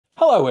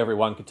Hello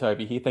everyone,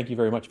 Katobi here. Thank you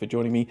very much for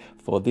joining me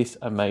for this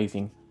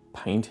amazing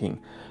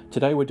painting.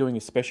 Today we're doing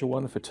a special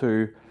one for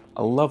two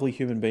lovely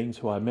human beings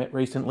who I met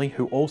recently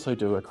who also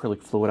do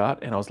acrylic fluid art,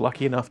 and I was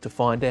lucky enough to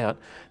find out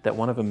that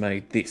one of them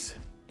made this.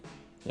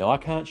 Now I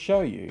can't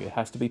show you, it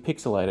has to be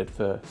pixelated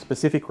for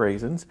specific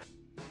reasons.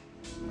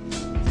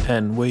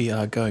 And we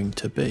are going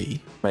to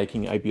be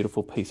making a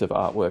beautiful piece of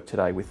artwork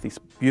today with this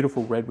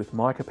beautiful red with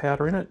mica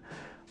powder in it.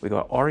 We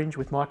got orange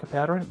with mica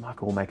powder in it.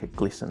 Mica will make it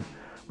glisten.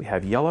 We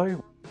have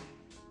yellow,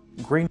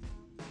 green,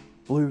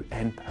 blue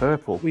and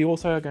purple. We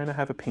also are going to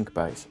have a pink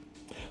base.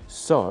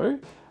 So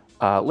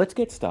let's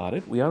get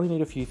started. We only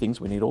need a few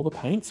things. We need all the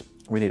paints.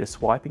 We need a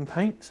swiping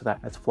paint, so that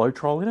has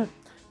Floetrol in it.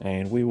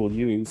 And we will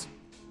use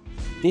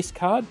this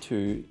card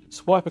to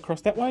swipe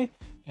across that way,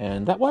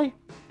 and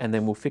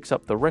then we'll fix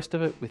up the rest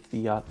of it with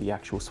the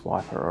actual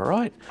swiper, all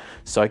right?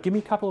 So give me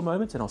a couple of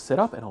moments and I'll set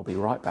up and I'll be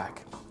right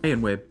back.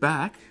 And we're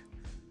back.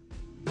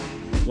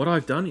 What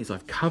I've done is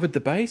I've covered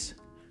the base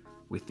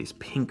with this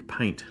pink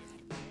paint.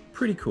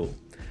 Pretty cool.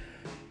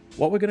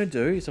 What we're gonna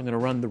do is I'm gonna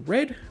run the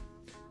red,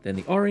 then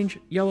the orange,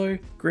 yellow,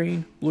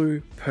 green,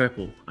 blue,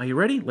 purple. Are you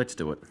ready? Let's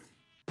do it.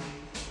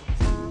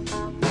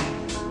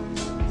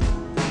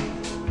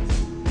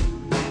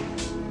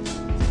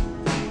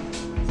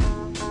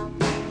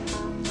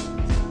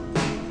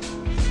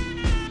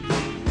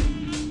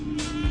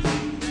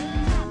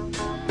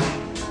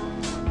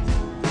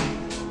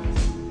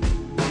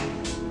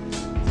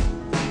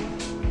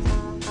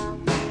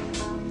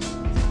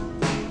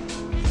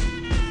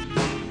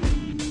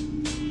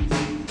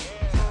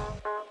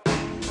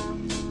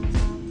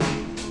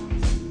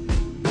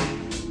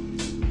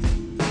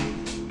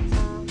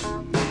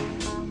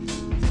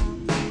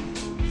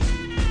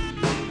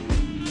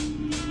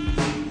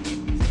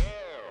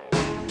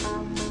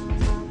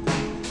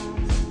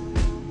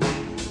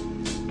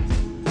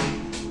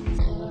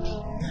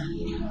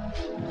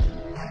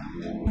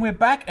 We're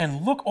back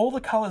and look, all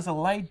the colors are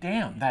laid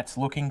down. That's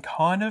looking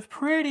kind of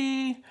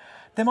pretty.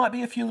 There might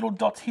be a few little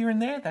dots here and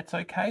there. That's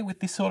okay with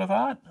this sort of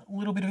art. A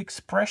little bit of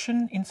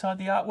expression inside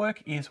the artwork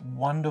is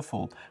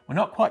wonderful. We're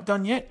not quite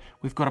done yet.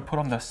 We've got to put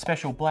on the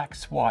special black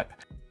swipe.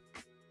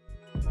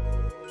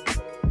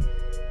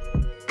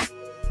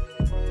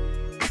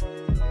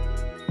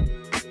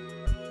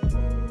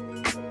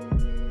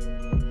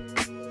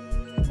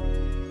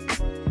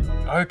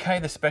 Okay,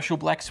 the special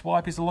black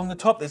swipe is along the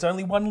top. There's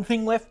only one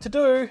thing left to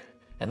do,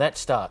 and that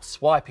starts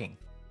swiping.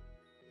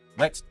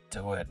 Let's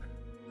do it.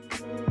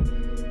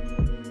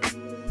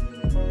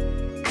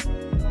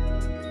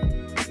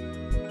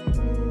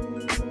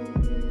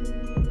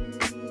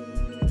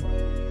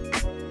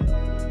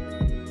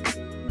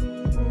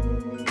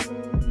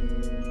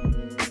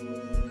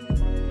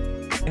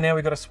 And now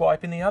we've got to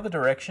swipe in the other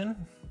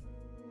direction.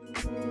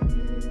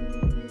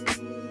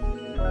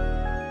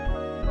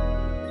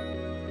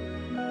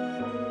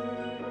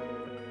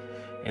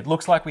 It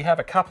looks like we have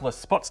a couple of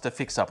spots to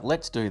fix up.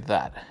 Let's do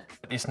that.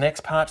 This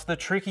next part's the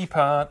tricky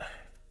part.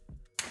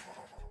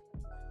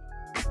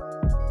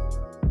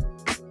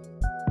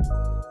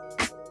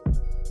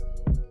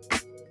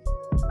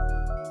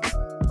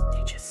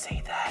 Did you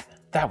see that?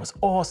 That was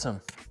awesome.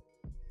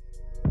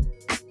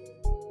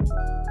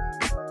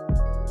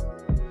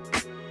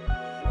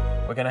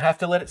 We're gonna have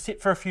to let it sit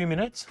for a few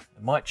minutes.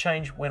 It might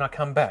change when I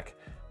come back,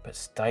 but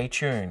stay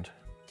tuned.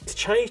 It's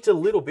changed a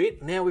little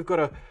bit. Now we've got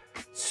to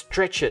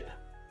stretch it.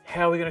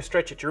 How are we going to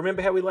stretch it? Do you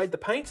remember how we laid the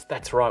paints?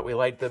 That's right, we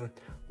laid them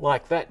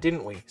like that,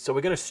 didn't we? So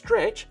we're going to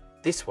stretch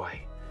this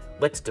way.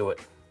 Let's do it.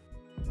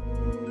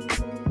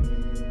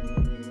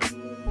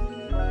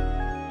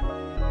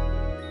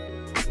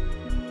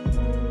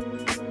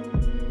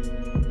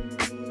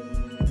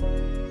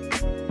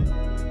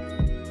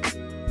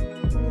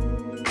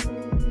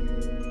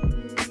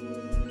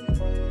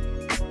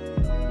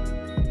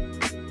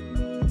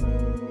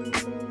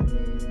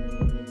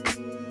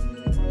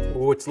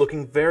 Oh, it's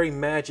looking very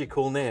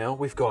magical now.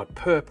 We've got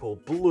purple,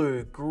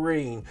 blue,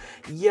 green,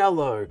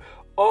 yellow,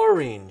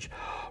 orange,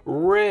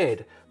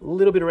 red, a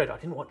little bit of red. I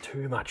didn't want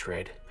too much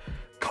red.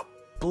 Got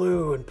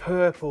blue and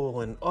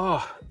purple, and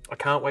oh, I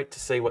can't wait to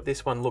see what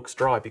this one looks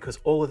dry because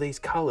all of these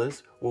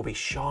colors will be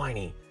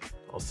shiny.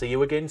 I'll see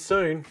you again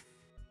soon.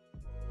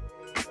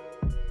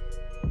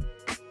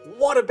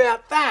 What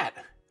about that?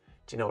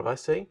 Do you know what I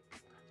see?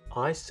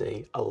 I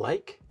see a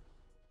lake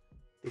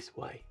this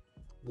way.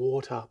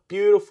 Water,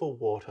 beautiful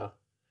water.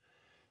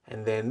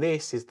 And then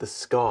this is the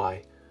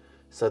sky.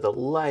 So the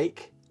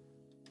lake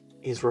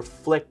is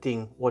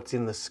reflecting what's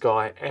in the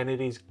sky and it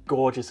is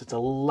gorgeous. It's a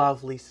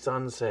lovely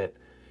sunset.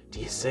 Do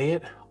you see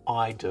it?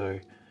 I do.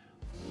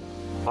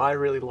 I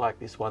really like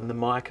this one. The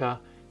mica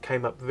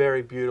came up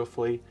very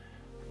beautifully.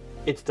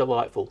 It's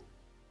delightful.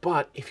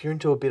 But if you're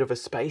into a bit of a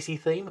spacey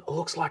theme, it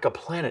looks like a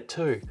planet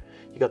too.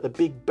 You got the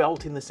big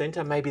belt in the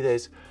center. Maybe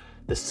there's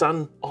the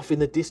sun off in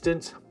the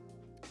distance.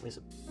 There's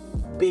a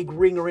big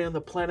ring around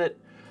the planet,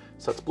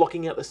 so it's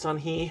blocking out the sun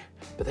here,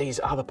 but these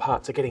other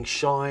parts are getting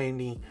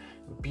shiny,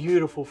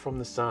 beautiful from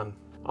the sun.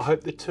 I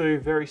hope the two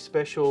very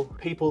special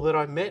people that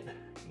I met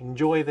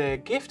enjoy their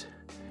gift,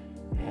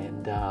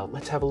 And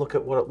let's have a look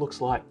at what it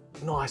looks like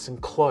nice and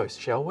close,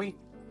 shall we?